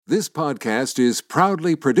This podcast is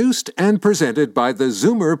proudly produced and presented by the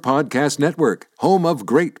Zoomer Podcast Network, home of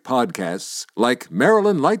great podcasts like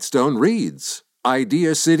Marilyn Lightstone Reads,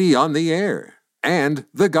 Idea City on the Air, and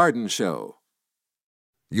The Garden Show.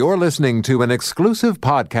 You're listening to an exclusive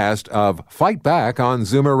podcast of Fight Back on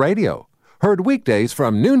Zoomer Radio, heard weekdays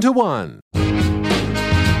from noon to 1.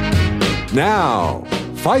 Now,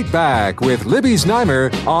 Fight Back with Libby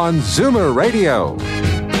Znaimer on Zoomer Radio.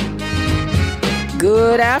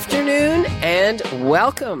 Good afternoon and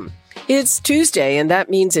welcome. It's Tuesday, and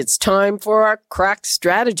that means it's time for our Crack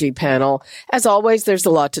Strategy panel. As always, there's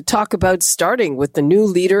a lot to talk about, starting with the new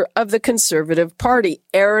leader of the Conservative Party,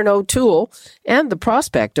 Erin O'Toole, and the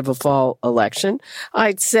prospect of a fall election.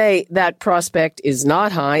 I'd say that prospect is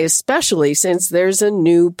not high, especially since there's a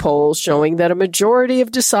new poll showing that a majority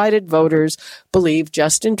of decided voters believe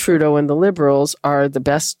Justin Trudeau and the Liberals are the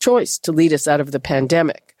best choice to lead us out of the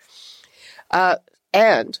pandemic.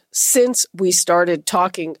 And since we started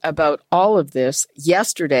talking about all of this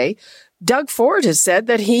yesterday, Doug Ford has said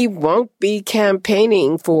that he won't be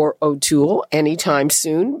campaigning for O'Toole anytime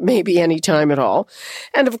soon, maybe anytime at all.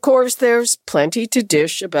 And of course, there's plenty to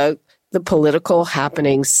dish about the political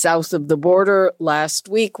happenings south of the border. Last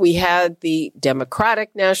week, we had the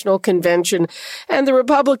Democratic National Convention, and the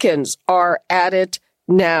Republicans are at it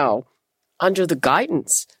now under the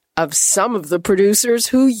guidance of some of the producers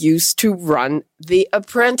who used to run The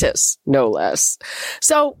Apprentice, no less.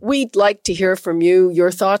 So we'd like to hear from you,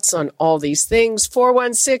 your thoughts on all these things.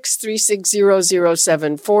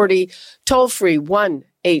 416-360-0740, toll free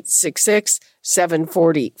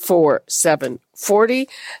 1-866-740-4740.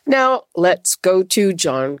 Now let's go to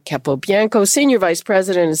John Capobianco, Senior Vice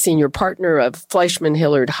President and Senior Partner of Fleischman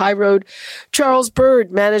Hillard High Road, Charles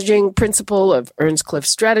Bird, Managing Principal of Earnscliffe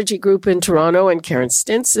Strategy Group in Toronto, and Karen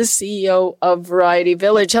Stintz, the CEO of Variety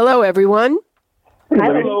Village. Hello, everyone.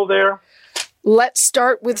 Hello there. Let's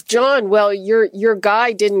start with John. Well, your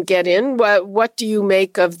guy didn't get in. What do you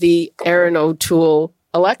make of the Erin O'Toole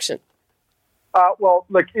election? I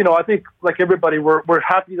think like everybody, we're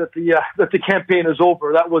happy that the campaign is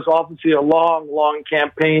over. That was obviously a long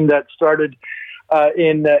campaign that started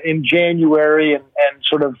in January and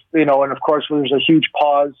sort of, and of course there was a huge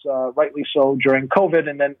pause, rightly so, during COVID,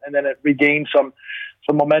 and then it regained some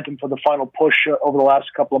momentum for the final push over the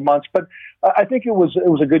last couple of months. But I think it was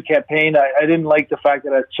a good campaign. I didn't like the fact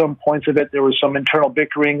that at some points of it there was some internal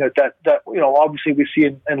bickering that obviously we see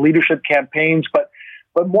in leadership campaigns, but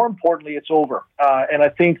more importantly, it's over. And I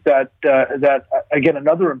think that again,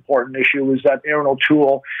 another important issue is that Erin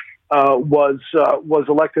O'Toole was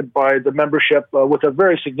elected by the membership with a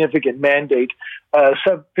very significant mandate.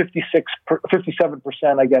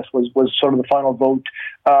 57%, I guess, was sort of the final vote,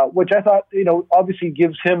 which I thought, obviously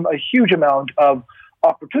gives him a huge amount of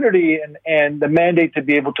opportunity and the mandate to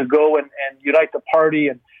be able to go and unite the party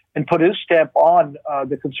and put his stamp on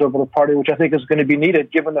the Conservative Party, which I think is going to be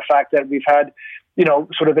needed given the fact that we've had,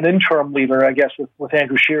 sort of an interim leader, I guess, with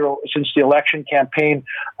Andrew Scheer since the election campaign.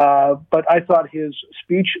 But I thought his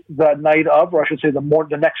speech the night of, or I should say the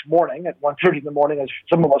next morning at 1:30 in the morning, as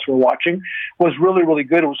some of us were watching, was really, really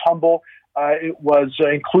good. It was humble. It was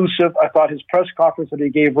inclusive. I thought his press conference that he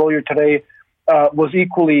gave earlier today was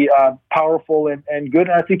equally powerful and good.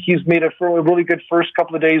 And I think he's made a really good first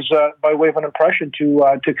couple of days by way of an impression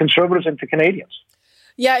to Conservatives and to Canadians.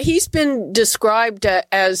 Yeah, he's been described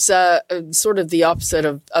as sort of the opposite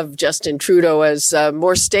of Justin Trudeau, as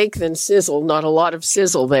more steak than sizzle, not a lot of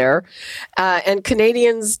sizzle there. And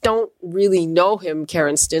Canadians don't really know him,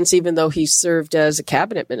 Karen Stintz, even though he served as a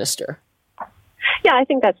cabinet minister. Yeah, I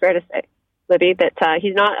think that's fair to say, Libby, that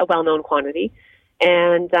he's not a well-known quantity.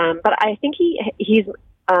 And but I think he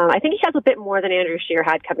has a bit more than Andrew Scheer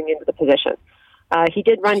had coming into the position. He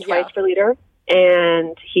did run twice for leader.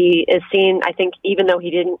 And he is seen, I think, even though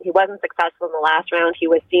he wasn't successful in the last round, he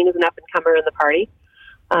was seen as an up-and-comer in the party.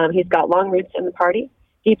 He's got long roots in the party,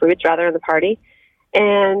 deep roots, rather, in the party.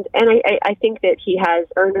 And I think that he has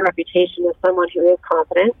earned a reputation as someone who is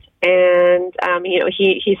confident. And,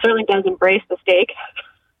 he certainly does embrace the stake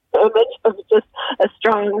image of just a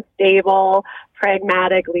strong, stable,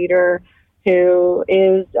 pragmatic leader who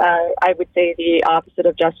is, I would say, the opposite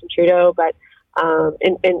of Justin Trudeau, but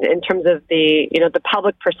in terms of the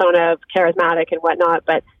public persona of charismatic and whatnot,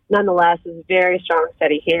 but nonetheless is very strong,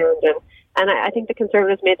 steady hand, and I think the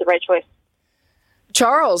Conservatives made the right choice.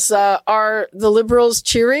 Charles, are the Liberals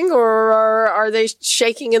cheering or are they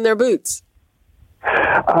shaking in their boots?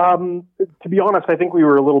 To be honest, I think we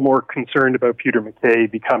were a little more concerned about Peter MacKay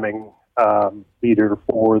becoming leader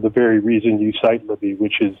for the very reason you cite, Libby,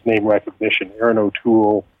 which is name recognition. Erin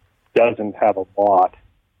O'Toole doesn't have a lot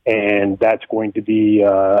And that's going to be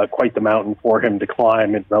quite the mountain for him to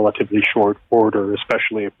climb in relatively short order,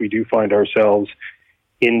 especially if we do find ourselves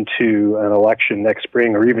into an election next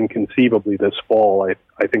spring or even conceivably this fall.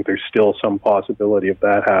 I think there's still some possibility of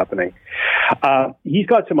that happening. He's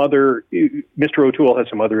got Mr. O'Toole has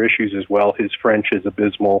some other issues as well. His French is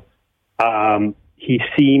abysmal. He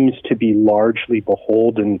seems to be largely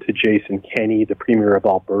beholden to Jason Kenney, the Premier of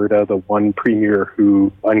Alberta, the one Premier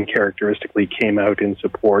who uncharacteristically came out in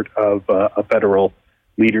support of a federal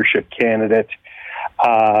leadership candidate.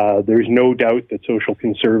 There's no doubt that social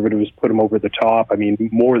conservatives put him over the top. I mean,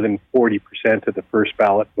 more than 40% of the first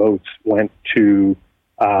ballot votes went to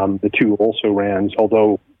the two also-rans,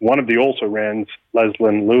 although one of the also-rans,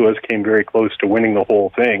 Leslyn Lewis, came very close to winning the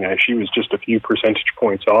whole thing. She was just a few percentage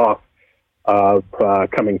points off of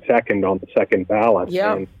coming second on the second ballot.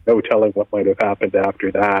 Yeah. And no telling what might have happened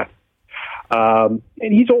after that. And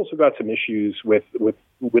he's also got some issues with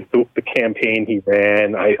the campaign he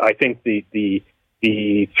ran. I think the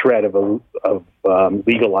threat of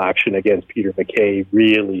legal action against Peter MacKay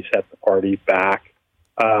really set the party back.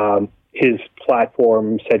 His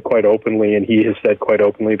platform said quite openly, and he has said quite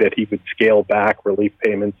openly, that he would scale back relief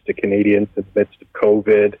payments to Canadians in the midst of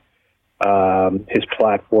COVID. His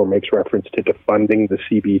platform makes reference to defunding the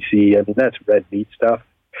CBC. I mean, that's red meat stuff.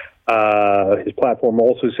 His platform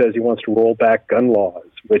also says he wants to roll back gun laws,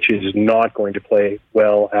 which is not going to play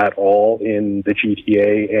well at all in the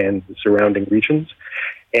GTA and the surrounding regions.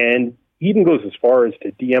 And he even goes as far as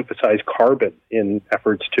to de-emphasize carbon in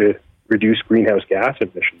efforts to reduce greenhouse gas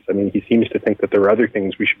emissions. I mean, he seems to think that there are other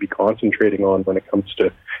things we should be concentrating on when it comes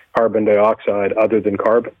to carbon dioxide other than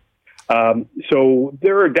carbon. So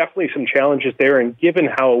there are definitely some challenges there, and given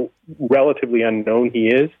how relatively unknown he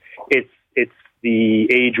is, it's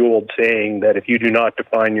the age-old saying that if you do not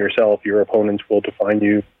define yourself, your opponents will define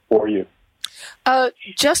you for you.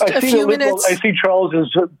 Just a few minutes. I see Charles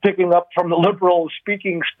is picking up from the Liberal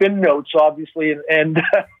speaking spin notes, obviously, and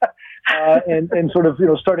sort of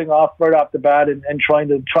starting off right off the bat and trying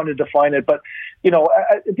to define it. But at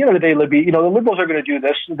the end of the day, Libby, the Liberals are going to do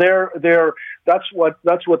this. That's what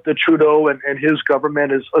the Trudeau and his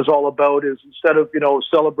government is all about. Is instead of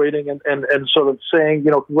celebrating and sort of saying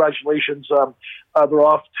congratulations, they're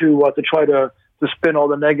off to try to spin all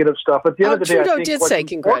the negative stuff. At the end of the day, Trudeau I think did say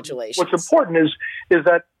congratulations. What's important is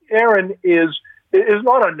that Aaron is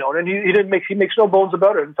not unknown, and he makes no bones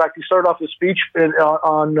about it. In fact, he started off his speech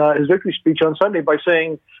on his victory speech on Sunday by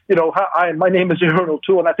saying, "Hi, my name is Aaron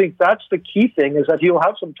O'Toole," and I think that's the key thing, is that he'll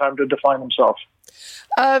have some time to define himself.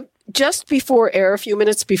 Just before air, a few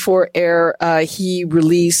minutes before air, he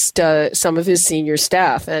released some of his senior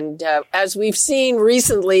staff. And as we've seen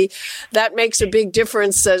recently, that makes a big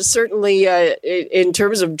difference, certainly in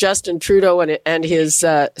terms of Justin Trudeau and his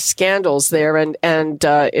scandals there. And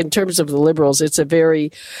in terms of the Liberals, it's a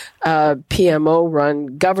very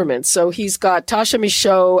PMO-run government. So he's got Tasha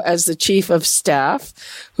Michaud as the chief of staff,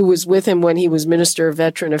 who was with him when he was Minister of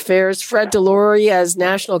Veteran Affairs, Fred Delory as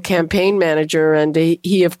national campaign manager, and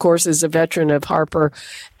he of course, is a veteran of Harper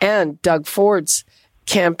and Doug Ford's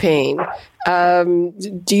campaign.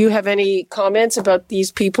 Do you have any comments about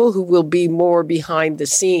these people who will be more behind the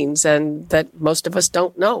scenes and that most of us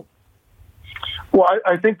don't know? Well,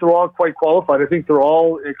 I think they're all quite qualified. I think they're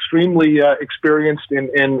all extremely experienced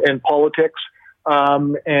in politics.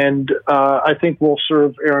 And I think will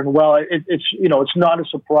serve Aaron well. It's not a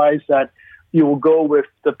surprise that you will go with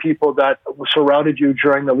the people that surrounded you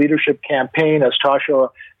during the leadership campaign, as Tasha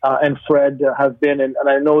and Fred have been. And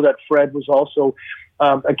I know that Fred was also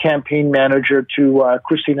a campaign manager to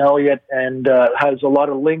Christine Elliott and has a lot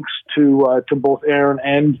of links to both Aaron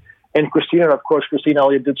and Christine. And of course, Christine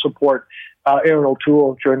Elliott did support Aaron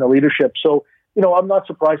O'Toole during the leadership. So, I'm not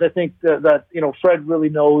surprised. I think that Fred really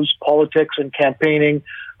knows politics and campaigning,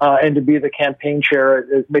 and to be the campaign chair,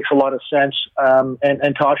 it makes a lot of sense.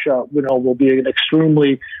 And Tasha, will be an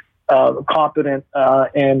extremely competent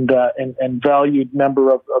and valued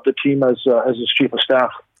member of the team as his chief of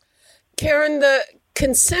staff. Karen, the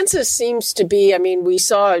consensus seems to be, we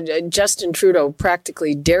saw Justin Trudeau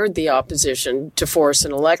practically dared the opposition to force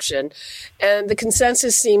an election, and the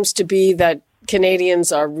consensus seems to be that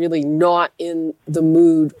Canadians are really not in the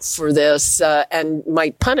mood for this and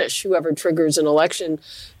might punish whoever triggers an election.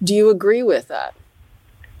 Do you agree with that?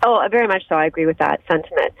 Oh, very much so. I agree with that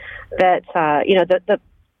sentiment. That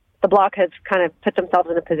the Bloc has kind of put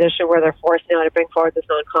themselves in a position where they're forced now to bring forward this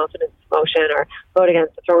non-confidence motion or vote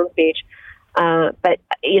against the throne speech. But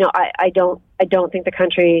I don't think the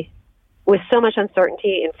country, with so much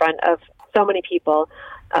uncertainty in front of so many people,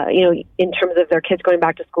 in terms of their kids going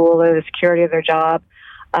back to school or the security of their job,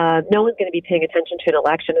 no one's going to be paying attention to an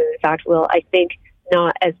election, and in fact will, I think,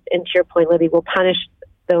 not, as and to your point, Libby, will punish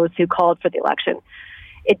those who called for the election.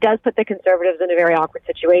 It does put the Conservatives in a very awkward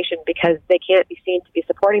situation because they can't be seen to be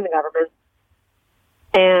supporting the government,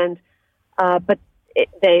 and but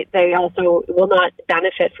they also will not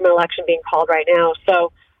benefit from an election being called right now.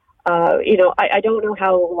 So, I don't know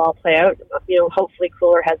how it will all play out. Hopefully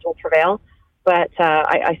cooler heads will prevail, but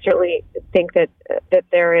I certainly think that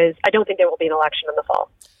there is. I don't think there will be an election in the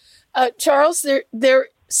fall. Charles, there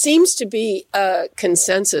seems to be a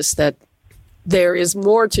consensus that there is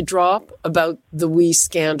more to drop about the WE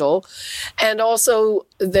scandal. And also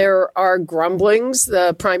there are grumblings.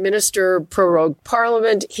 The Prime Minister prorogued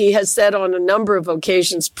Parliament. He has said on a number of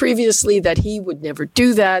occasions previously that he would never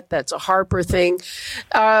do that. That's a Harper thing.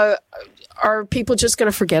 Are people just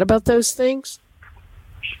going to forget about those things?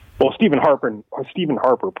 Well, Stephen Harper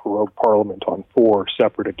prorogued Parliament on 4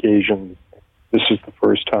 separate occasions. This is the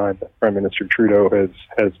first time that Prime Minister Trudeau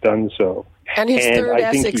has done so. And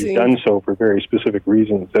I think he's done so for very specific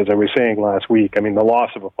reasons. As I was saying last week, the loss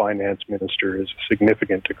of a finance minister is a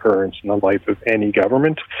significant occurrence in the life of any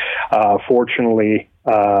government. Fortunately,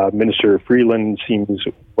 Minister Freeland seems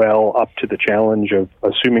well up to the challenge of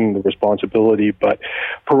assuming the responsibility, but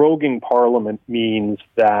proroguing Parliament means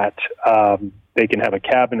that they can have a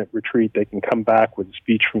cabinet retreat, they can come back with a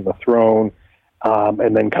speech from the throne,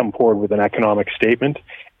 and then come forward with an economic statement.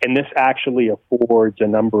 And this actually affords a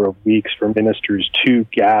number of weeks for ministers to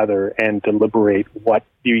gather and deliberate what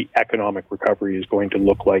the economic recovery is going to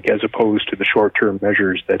look like, as opposed to the short-term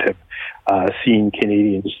measures that have seen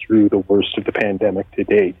Canadians through the worst of the pandemic to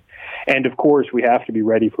date. And of course, we have to be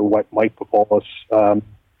ready for what might befall us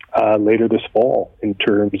later this fall in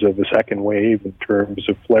terms of the second wave, in terms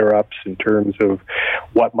of flare-ups, in terms of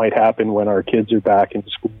what might happen when our kids are back in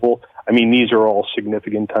school. These are all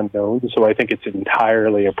significant unknowns, so I think it's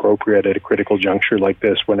entirely appropriate at a critical juncture like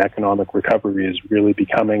this, when economic recovery is really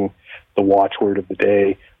becoming the watchword of the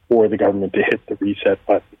day, for the government to hit the reset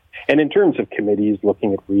button. And in terms of committees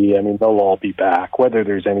looking at they'll all be back. Whether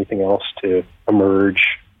there's anything else to emerge,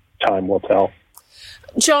 time will tell.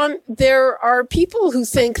 John, there are people who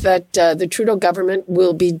think that the Trudeau government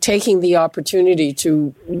will be taking the opportunity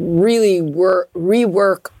to really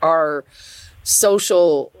rework our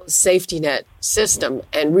social safety net system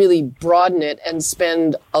and really broaden it and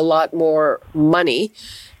spend a lot more money,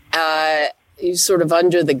 sort of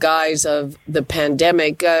under the guise of the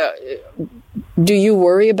pandemic. Do you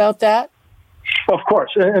worry about that? Of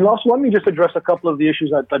course. And also, let me just address a couple of the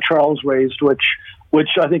issues that Charles raised, which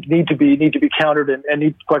I think need to be countered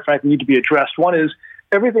and quite frankly, need to be addressed. One is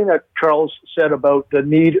everything that Charles said about the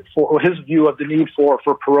need for, or his view of the need for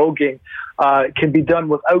proroguing, can be done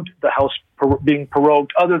without the House being prorogued,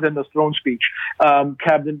 other than the throne speech.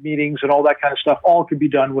 Cabinet meetings and all that kind of stuff, all could be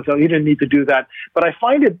done without, you didn't need to do that. But I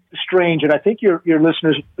find it strange, and I think your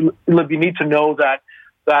listeners, Libby, need to know that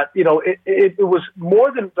it was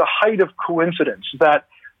more than the height of coincidence that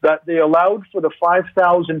they allowed for the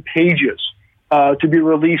 5,000 pages to be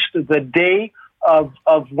released the day of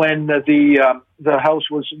when the House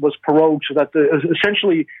was prorogued, so that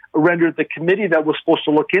essentially rendered the committee that was supposed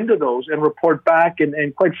to look into those and report back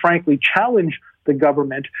and quite frankly challenge the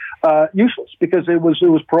government useless, because it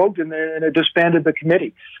was prorogued and it disbanded the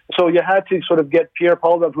committee. So you had to sort of get Pierre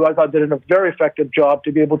Poilievre, who I thought did a very effective job,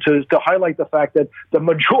 to be able to highlight the fact that the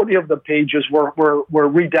majority of the pages were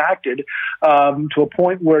redacted to a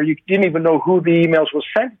point where you didn't even know who the emails were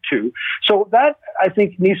sent to. So that, I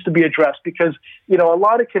think, needs to be addressed, because a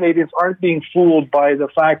lot of Canadians aren't being fooled by the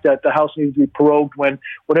fact that the House needs to be prorogued when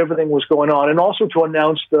everything was going on, and also to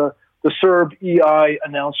announce the CERB EI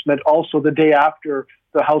announcement also the day after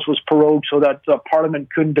the House was prorogued, so that Parliament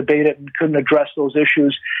couldn't debate it and couldn't address those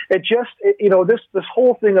issues. It just, this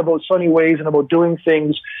whole thing about sunny ways and about doing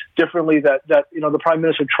things differently that the Prime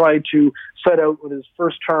Minister tried to set out with his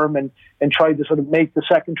first term and tried to sort of make the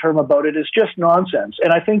second term about it is just nonsense.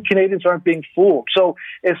 And I think Canadians aren't being fooled. So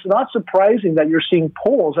it's not surprising that you're seeing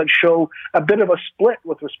polls that show a bit of a split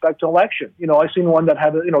with respect to election. I've seen one that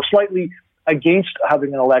had slightly against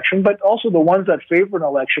having an election, but also the ones that favor an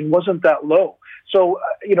election wasn't that low. So,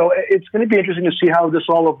 it's going to be interesting to see how this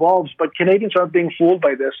all evolves, but Canadians aren't being fooled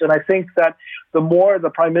by this. And I think that the more the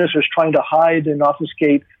Prime Minister is trying to hide and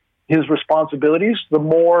obfuscate his responsibilities, the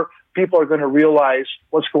more people are going to realize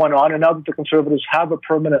what's going on. And now that the Conservatives have a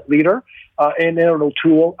permanent leader and Erin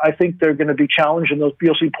O'Toole, I think they're going to be challenged, and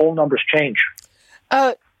you'll see poll numbers change.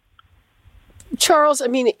 Charles,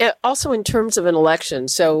 also in terms of an election,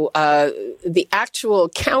 so the actual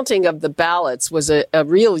counting of the ballots was a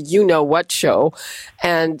real you-know-what show.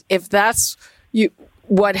 And if that's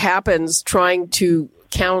what happens trying to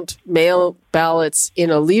count mail ballots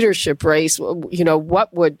in a leadership race,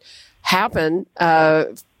 what would happen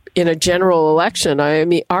in a general election? I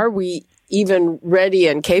mean, are we even ready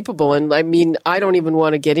and capable? And I mean, I don't even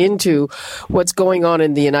want to get into what's going on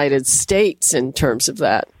in the United States in terms of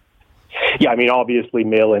that. Yeah, I mean, obviously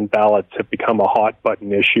mail-in ballots have become a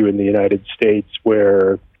hot-button issue in the United States,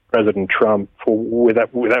 where President Trump,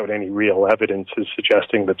 without any real evidence, is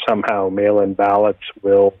suggesting that somehow mail-in ballots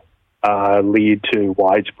will lead to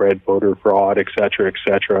widespread voter fraud, et cetera, et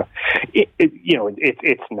cetera.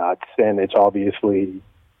 It's nuts, and it's obviously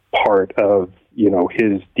part of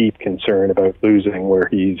his deep concern about losing, where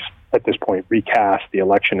he's at this point recast the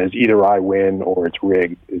election as either I win or it's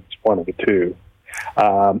rigged. It's one of the two.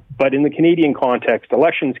 But in the Canadian context,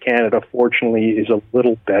 Elections Canada, fortunately, is a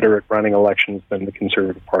little better at running elections than the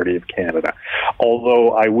Conservative Party of Canada. Although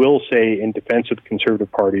I will say, in defense of the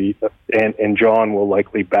Conservative Party, and John will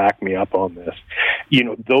likely back me up on this,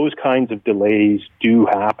 those kinds of delays do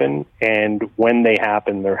happen, and when they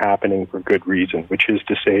happen, they're happening for good reason, which is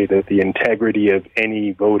to say that the integrity of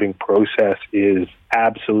any voting process is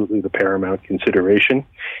absolutely the paramount consideration.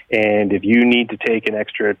 And if you need to take an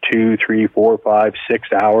extra 2, 3, 4, 5, 6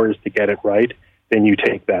 hours to get it right, then you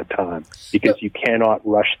take that time, because you cannot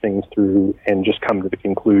rush things through and just come to the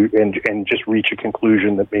conclusion and just reach a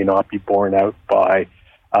conclusion that may not be borne out by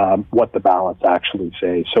what the ballots actually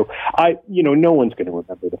say. So no one's going to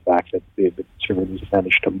remember the fact that the Conservatives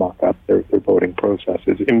managed to muck up their voting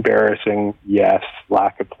processes. Embarrassing, yes.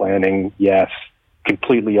 Lack of planning, yes.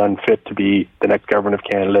 Completely unfit to be the next governor of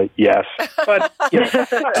Canada, yes. But,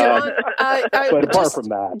 John, but apart from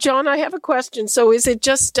that. John, I have a question. So is it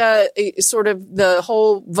just sort of the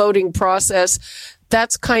whole voting process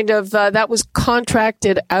that's kind of, that was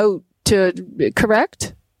contracted out to,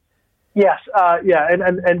 correct? Yes,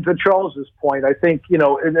 and to Charles's point, I think,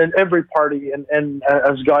 and every party and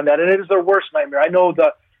has gone that, and it is their worst nightmare. I know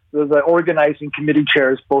the organizing committee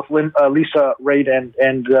chairs, both Lisa Raitt and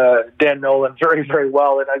Dan Nolan, very, very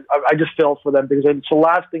well. And I just feel for them, because it's the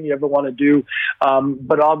last thing you ever want to do.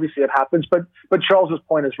 But obviously it happens. But Charles's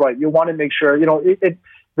point is right. You want to make sure,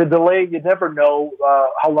 the delay, you never know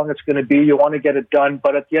how long it's going to be. You want to get it done.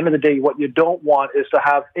 But at the end of the day, what you don't want is to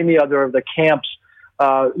have any other of the camps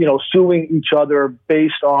suing each other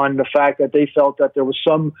based on the fact that they felt that there was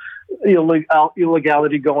some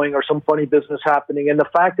illegality going or some funny business happening. And the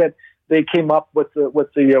fact that they came up with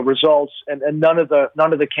the results and none of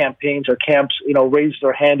the campaigns or camps, raised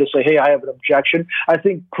their hand to say, hey, I have an objection, I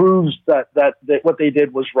think proves that what they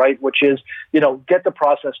did was right, which is, get the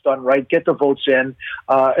process done right, get the votes in.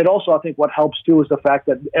 And also, I think what helps too is the fact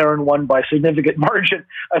that Aaron won by a significant margin.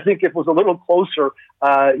 I think if it was a little closer,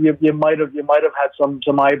 you might have had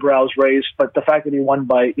some eyebrows raised, but the fact that he won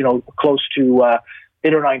by, close to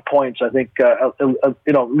 8 or 9 points, I think,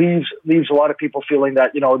 leaves a lot of people feeling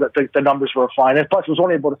that, that the numbers were fine. And plus, it was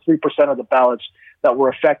only about 3% of the ballots that were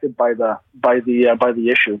affected by the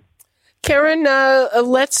issue. Karen,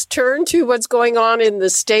 let's turn to what's going on in the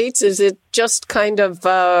States. Is it just kind of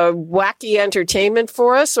wacky entertainment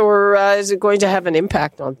for us, or is it going to have an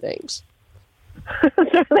impact on things?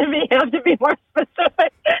 Certainly, we have to be more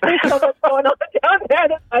specific. There's so much going on down there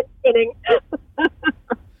that I'm kidding.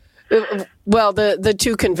 Well, the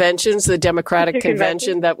two conventions, the Democratic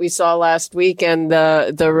convention that we saw last week and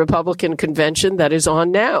the Republican convention that is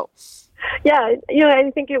on now. Yeah,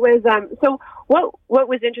 I think it was, so what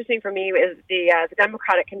was interesting for me is the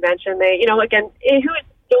Democratic convention. They, again,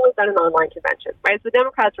 no one's done an online convention, right? So the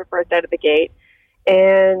Democrats were first out of the gate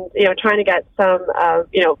and, trying to get some,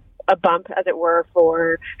 a bump, as it were,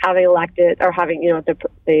 for having elected or having,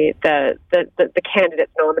 the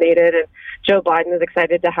candidates nominated. And Joe Biden was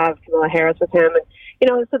excited to have Kamala Harris with him. And,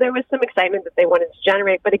 so there was some excitement that they wanted to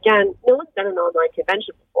generate. But again, no one's done an online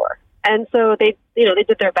convention before. And so they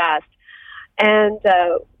did their best. And,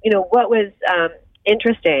 what was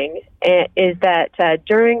interesting is that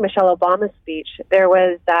during Michelle Obama's speech, there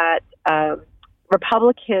was that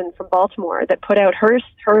Republican from Baltimore that put out her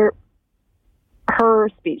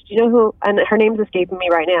speech. Do you know who? And her name's escaping me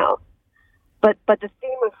right now. But the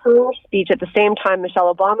theme of her speech at the same time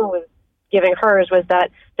Michelle Obama was giving hers was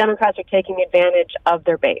that Democrats are taking advantage of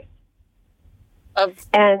their base.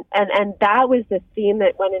 And that was the theme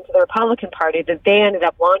that went into the Republican Party that they ended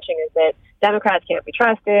up launching, is that Democrats can't be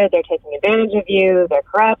trusted, they're taking advantage of you, they're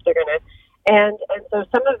corrupt, they're going to... And so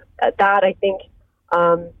some of that, I think,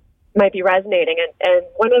 might be resonating. And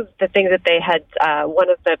one of the things that they had, one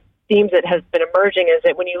of the themes that has been emerging is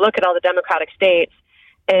that when you look at all the Democratic states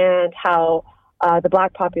and how the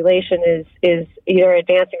black population is either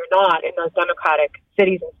advancing or not in those Democratic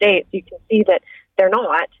cities and states, you can see that they're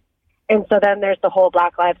not. And so then there's the whole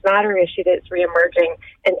Black Lives Matter issue that's reemerging.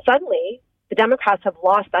 And suddenly the Democrats have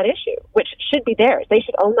lost that issue, which should be theirs. They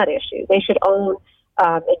should own that issue. They should own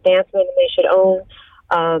advancement, and they should own,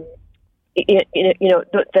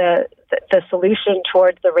 the solution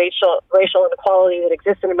towards the racial inequality that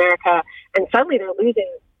exists in America. And suddenly they're losing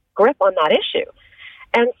grip on that issue.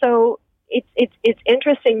 And so it's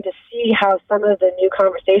interesting to see how some of the new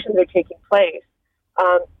conversations are taking place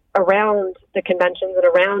around the conventions and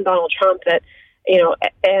around Donald Trump and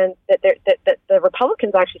that the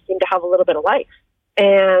Republicans actually seem to have a little bit of life.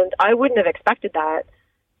 And I wouldn't have expected that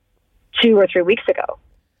 2 or 3 weeks ago.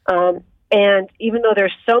 And even though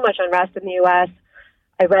there's so much unrest in the U.S.,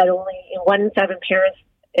 I read only 1 in 7 parents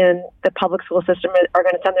in the public school system are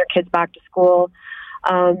going to send their kids back to school.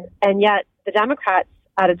 And yet the Democrats,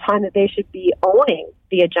 at a time that they should be owning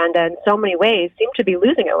the agenda in so many ways, seem to be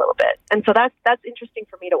losing it a little bit. And so that's interesting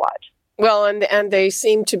for me to watch. Well, and they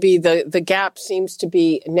seem to be, the gap seems to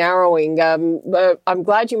be narrowing. I'm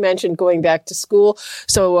glad you mentioned going back to school.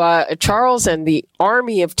 So, Charles, and the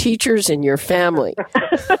army of teachers in your family,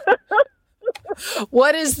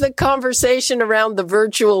 what is the conversation around the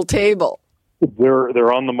virtual table?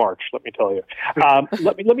 They're on the march, let me tell you.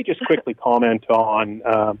 Let me just quickly comment on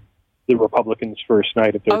the Republicans' first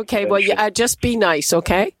night of their Okay, convention. well, just be nice,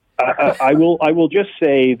 okay? I will just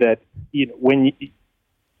say that when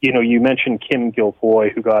you mentioned Kim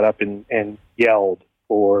Guilfoyle, who got up and yelled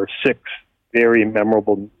for 6 very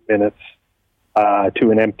memorable minutes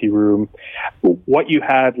to an empty room. What you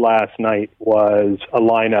had last night was a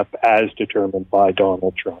lineup as determined by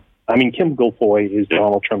Donald Trump. I mean, Kim Guilfoyle is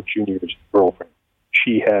Donald Trump Jr.'s girlfriend.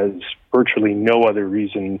 She has virtually no other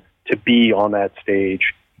reason to be on that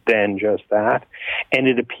stage than just that. And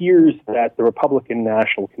it appears that the Republican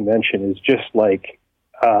National Convention is just like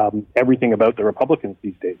everything about the Republicans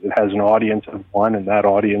these days. It has an audience of one, and that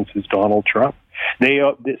audience is Donald Trump.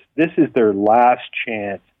 This is their last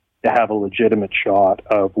chance to have a legitimate shot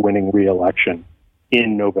of winning re-election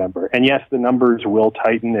in November. And yes, the numbers will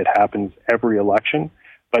tighten. It happens every election,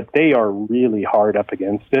 but they are really hard up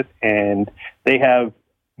against it, and they have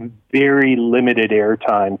very limited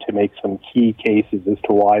airtime to make some key cases as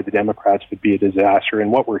to why the Democrats would be a disaster.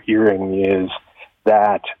 And what we're hearing is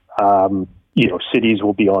that cities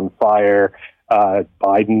will be on fire.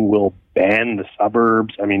 Biden will ban the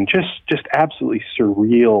suburbs. I mean, just absolutely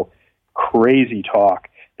surreal, crazy talk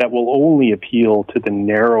that will only appeal to the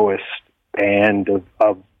narrowest band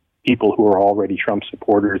of people who are already Trump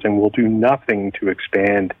supporters and will do nothing to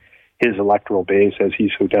expand his electoral base as he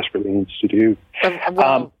so desperately needs to do.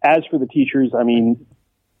 As for the teachers, I mean,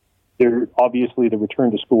 obviously the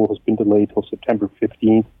return to school has been delayed till September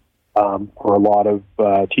 15th. For a lot of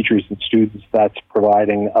teachers and students, that's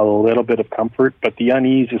providing a little bit of comfort, but the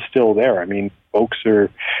unease is still there. I mean, folks are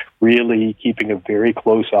really keeping a very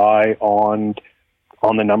close eye on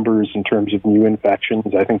the numbers in terms of new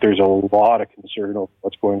infections. I think there's a lot of concern over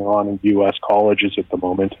what's going on in U.S. colleges at the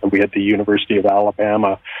moment. And we had the University of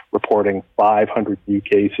Alabama reporting 500 new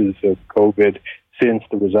cases of COVID since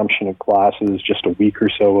the resumption of classes just a week or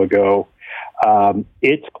so ago.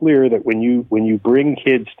 It's clear that when you bring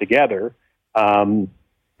kids together,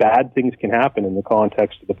 bad things can happen in the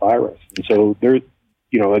context of the virus. And so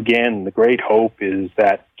again, the great hope is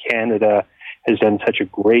that Canada has done such a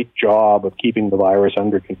great job of keeping the virus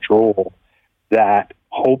under control that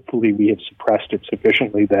hopefully we have suppressed it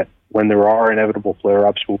sufficiently that when there are inevitable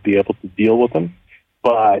flare-ups, we'll be able to deal with them.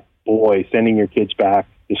 But boy, sending your kids back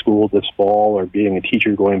to school this fall or being a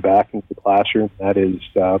teacher going back into the classroom,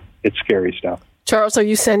 it's scary stuff. Charles, are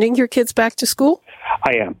you sending your kids back to school?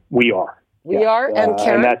 I am. We are. We are? And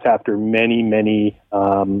Karen? And that's after many, many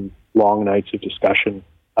long nights of discussion.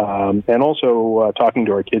 And also talking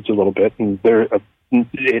to our kids a little bit, and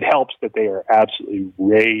it helps that they are absolutely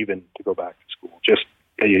raving to go back to school. Just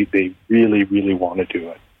they really, really want to do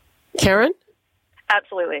it. Karen?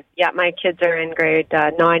 Absolutely. Yeah, my kids are in grade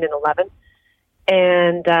 9 and 11.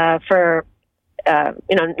 And not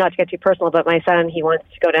to get too personal, but my son, he wants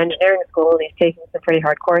to go to engineering school, and he's taking some pretty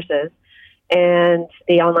hard courses. And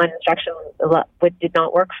the online instruction did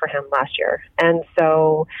not work for him last year. And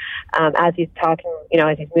so as he's talking,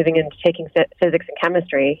 as he's moving into taking physics and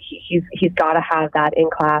chemistry, he's got to have that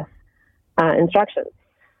in-class instruction.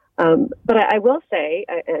 But I will say,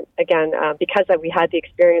 again, because we had the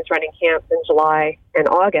experience running camps in July and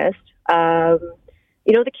August, the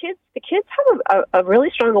kids have a really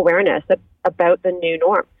strong awareness about the new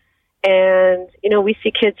norm. And, we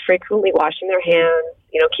see kids frequently washing their hands,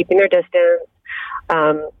 keeping their distance.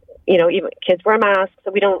 Even kids wear masks,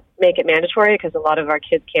 so we don't make it mandatory because a lot of our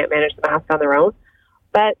kids can't manage the mask on their own.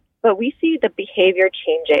 But we see the behavior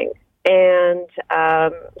changing And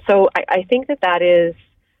so I think that is,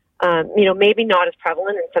 maybe not as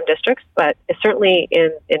prevalent in some districts, but certainly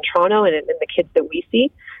in Toronto and in the kids that we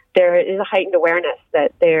see, there is a heightened awareness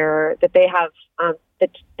that they have to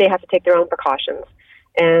take their own precautions,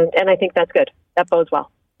 and I think that's good. That bodes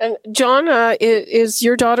well. And John, is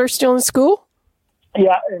your daughter still in school?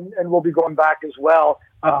 Yeah, and we'll be going back as well.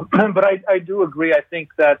 But I do agree. I think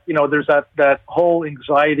that there's that whole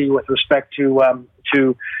anxiety with respect to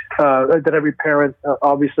that every parent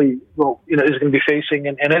obviously is going to be facing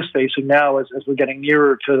and is facing now as we're getting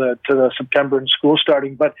nearer to the September and school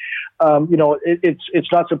starting. But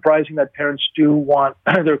it's not surprising that parents do want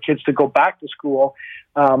their kids to go back to school.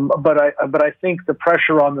 But I think the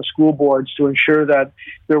pressure on the school boards to ensure that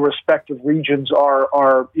their respective regions are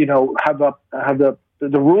have the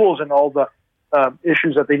rules and all the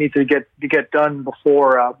issues that they need to get done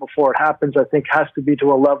before it happens, I think has to be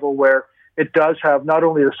to a level where it does have not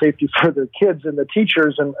only the safety for the kids and the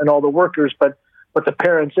teachers and all the workers, but the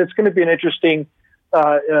parents. It's going to be an interesting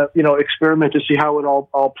experiment to see how it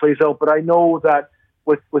all plays out. But I know that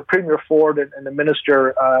with Premier Ford and the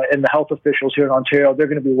minister and the health officials here in Ontario, they're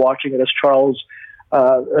going to be watching it, as Charles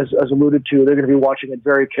as alluded to. They're going to be watching it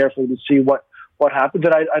very carefully to see what happens.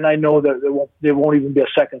 And I know that there won't even be a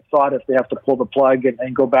second thought if they have to pull the plug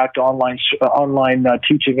and go back to online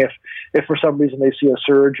teaching if for some reason they see a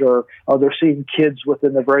surge or they're seeing kids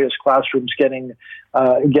within the various classrooms getting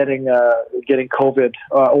COVID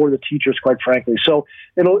or the teachers, quite frankly. So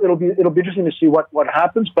it'll be interesting to see what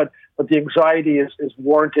happens, but the anxiety is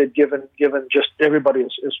warranted given just everybody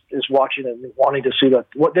is watching it and wanting to see that.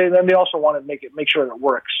 They also want to make sure that it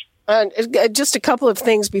works. Just a couple of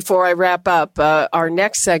things before I wrap up. Our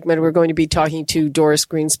next segment, we're going to be talking to Doris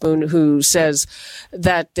Greenspoon, who says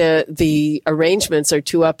that the arrangements are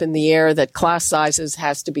too up in the air, that class sizes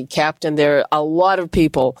has to be kept. And there are a lot of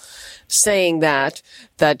people saying that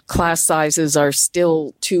class sizes are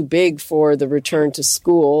still too big for the return to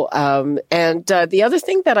school. And the other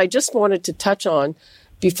thing that I just wanted to touch on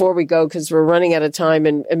before we go, because we're running out of time,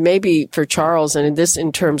 and maybe for Charles, and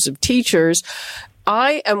in terms of teachers,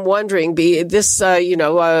 I am wondering,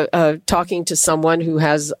 talking to someone who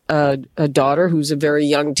has a daughter who's a very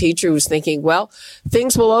young teacher who's thinking, well,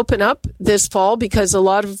 things will open up this fall because a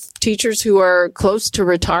lot of teachers who are close to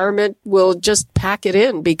retirement will just pack it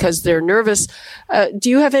in because they're nervous.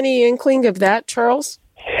 Do you have any inkling of that, Charles?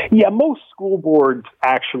 Yeah, most school boards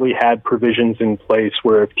actually had provisions in place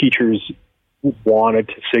where if teachers wanted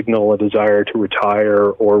to signal a desire to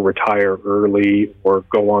retire or retire early or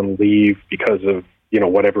go on leave because of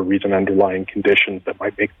whatever reason, underlying conditions that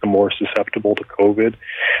might make them more susceptible to COVID,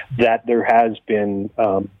 that there has been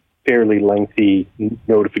fairly lengthy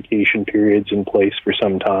notification periods in place for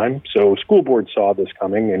some time. So school boards saw this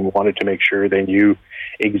coming and wanted to make sure they knew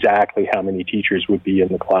exactly how many teachers would be in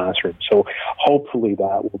the classroom. So hopefully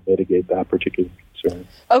that will mitigate that particular concern.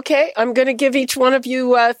 Okay, I'm going to give each one of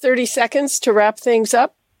you 30 seconds to wrap things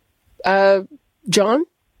up. John?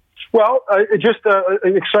 Well, just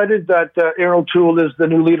excited that Aaron O'Toole is the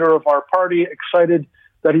new leader of our party. Excited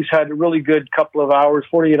that he's had a really good couple of hours,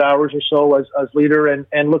 48 hours or so as leader,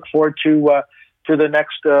 and look forward to the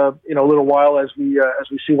next little while as we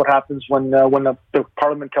see what happens when the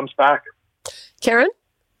Parliament comes back. Karen?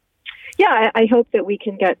 Yeah, I hope that we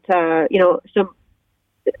can get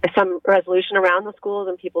some resolution around the schools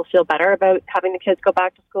and people feel better about having the kids go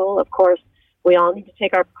back to school. Of course, we all need to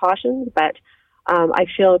take our precautions, but I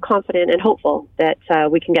feel confident and hopeful that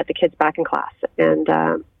we can get the kids back in class, and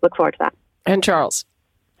look forward to that. And Charles?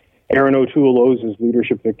 Aaron O'Toole owes his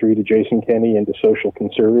leadership victory to Jason Kenney and to social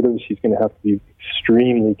conservatives. He's going to have to be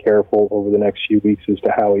extremely careful over the next few weeks as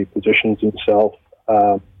to how he positions himself.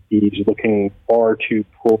 He's looking far too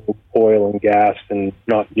pro-oil and gas and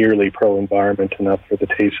not nearly pro-environment enough for the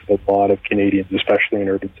taste of a lot of Canadians, especially in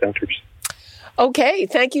urban centres. Okay,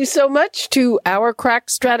 thank you so much to our Crack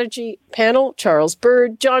Strategy panel, Charles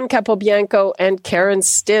Bird, John Capobianco, and Karen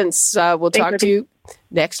Stintz. We'll talk to you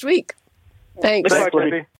next week. Thanks.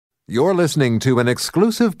 You're listening to an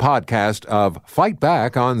exclusive podcast of Fight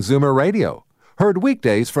Back on Zoomer Radio. Heard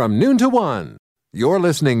weekdays from noon to 1. You're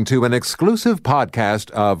listening to an exclusive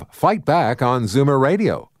podcast of Fight Back on Zoomer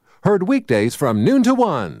Radio. Heard weekdays from noon to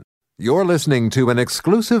 1. You're listening to an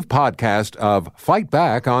exclusive podcast of Fight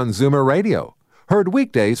Back on Zoomer Radio. Heard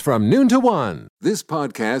weekdays from noon to 1. This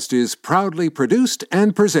podcast is proudly produced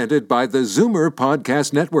and presented by the Zoomer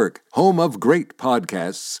Podcast Network, home of great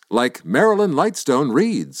podcasts like Marilyn Lightstone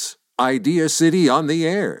Reads, Idea City on the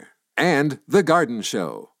Air, and The Garden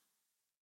Show.